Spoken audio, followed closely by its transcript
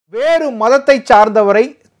வேறு மதத்தை சார்ந்தவரை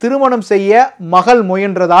திருமணம் செய்ய மகள்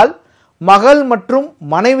முயன்றதால் மகள் மற்றும்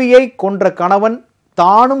மனைவியை கொன்ற கணவன்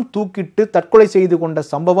தானும் தூக்கிட்டு தற்கொலை செய்து கொண்ட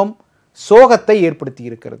சம்பவம் சோகத்தை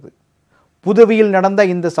ஏற்படுத்தியிருக்கிறது. புதுவையில் நடந்த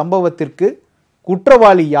இந்த சம்பவத்திற்கு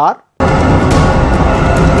குற்றவாளி யார்?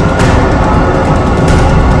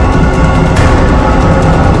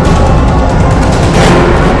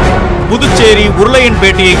 புதுச்சேரி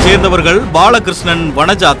உருளையன்பேட்டையைச் சேர்ந்தவர்கள் பாலகிருஷ்ணன்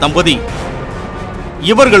வனஜா தம்பதி.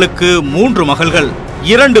 இவர்களுக்கு 3 மகள்கள்.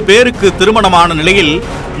 2 பேருக்கு திருமணமான நிலையில்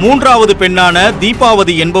 3வது பெண்ணான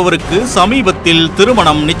தீபாவதி என்பவருக்கு சமீபத்தில்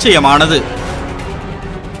திருமணம் நிச்சயமானது.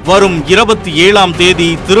 வரும் 27ஆம் தேதி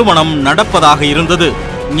திருமணம் நடப்பதாக இருந்தது.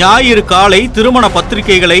 ஞாயிறு காலை திருமண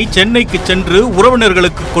பத்திரிகைகளை சென்னைக்கு சென்று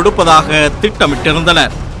உறவினர்களுக்கு கொடுப்பதாக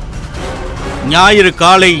திட்டமிட்டிருந்தனர். ஞாயிறு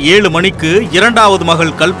காலை 7 மணிக்கு 2வது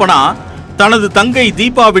மகள் கல்பனா தனது தங்கை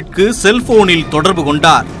தீபாவிற்கு செல்போனில் தொடர்பு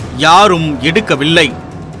கொண்டார். யாரும் எடுக்கவில்லை.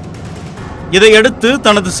 இதையடுத்து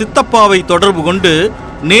தனது சித்தப்பாவை தொடர்பு கொண்டு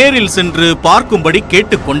நேரில் சென்று பார்க்கும்படி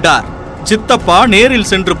கேட்டுக்கொண்டார். சித்தப்பா நேரில்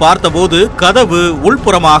சென்று பார்த்தபோது கதவு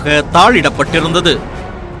உள்புறமாக தாளிடப்பட்டிருந்தது.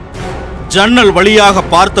 ஜன்னல் வழியாக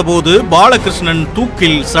பார்த்தபோது பாலகிருஷ்ணன்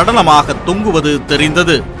தூக்கில் சடலமாக தொங்குவது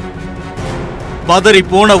தெரிந்தது.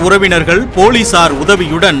 பதறிப்போன உறவினர்கள் போலீசார்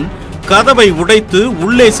உதவியுடன் கதவை உடைத்து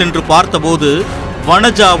உள்ளே சென்று பார்த்தபோது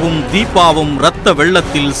வனஜாவும் தீபாவும் இரத்த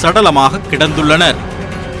வெள்ளத்தில் சடலமாக கிடந்துள்ளனர்.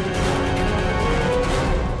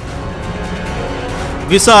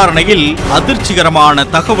 விசாரணையில் அதிர்ச்சிகரமான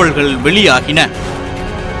தகவல்கள் வெளியாகின.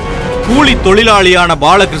 கூலி தொழிலாளியான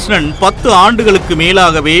பாலகிருஷ்ணன் 10 ஆண்டுகளுக்கு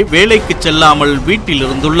மேலாகவே வேலைக்கு செல்லாமல் வீட்டில்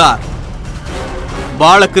இருந்துள்ளார்.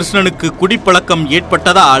 பாலகிருஷ்ணனுக்கு குடிப்பழக்கம்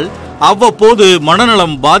ஏற்பட்டதால் அவ்வப்போது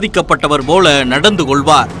மனநலம் பாதிக்கப்பட்டவர் போல நடந்து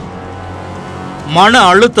கொள்வார். மன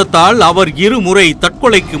அழுத்தத்தால் அவர் 2 முறை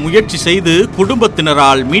தற்கொலைக்கு முயற்சி செய்து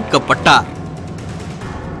குடும்பத்தினரால் மீட்கப்பட்டார்.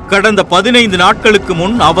 கடந்த 15 நாட்களுக்கு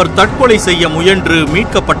முன் அவர் தற்கொலை செய்ய முயன்று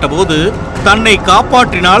மீட்கப்பட்ட போது தன்னை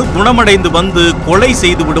காப்பாற்றினால் குணமடைந்து வந்து கொலை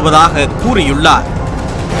செய்து விடுவதாக கூறியுள்ளார்.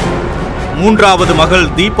 3வது மகள்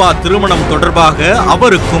தீபா திருமணம் தொடர்பாக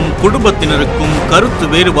அவருக்கும் குடும்பத்தினருக்கும் கருத்து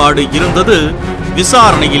வேறுபாடு இருந்தது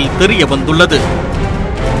விசாரணையில் தெரிய வந்துள்ளது.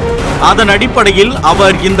 அதன் அடிப்படையில்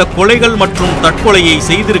அவர் இந்த கொலைகள் மற்றும் தற்கொலையை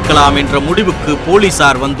செய்திருக்கலாம் என்ற முடிவுக்கு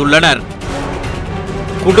போலீசார் வந்துள்ளனர்.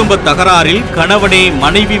 குடும்ப தகராறில் கணவனே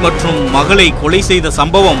மனைவி மற்றும் மகளை கொலை செய்த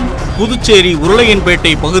சம்பவம் புதுச்சேரி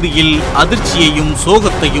உருளையன்பேட்டை பகுதியில் அதிர்ச்சியையும்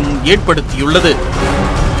சோகத்தையும் ஏற்படுத்தியுள்ளது.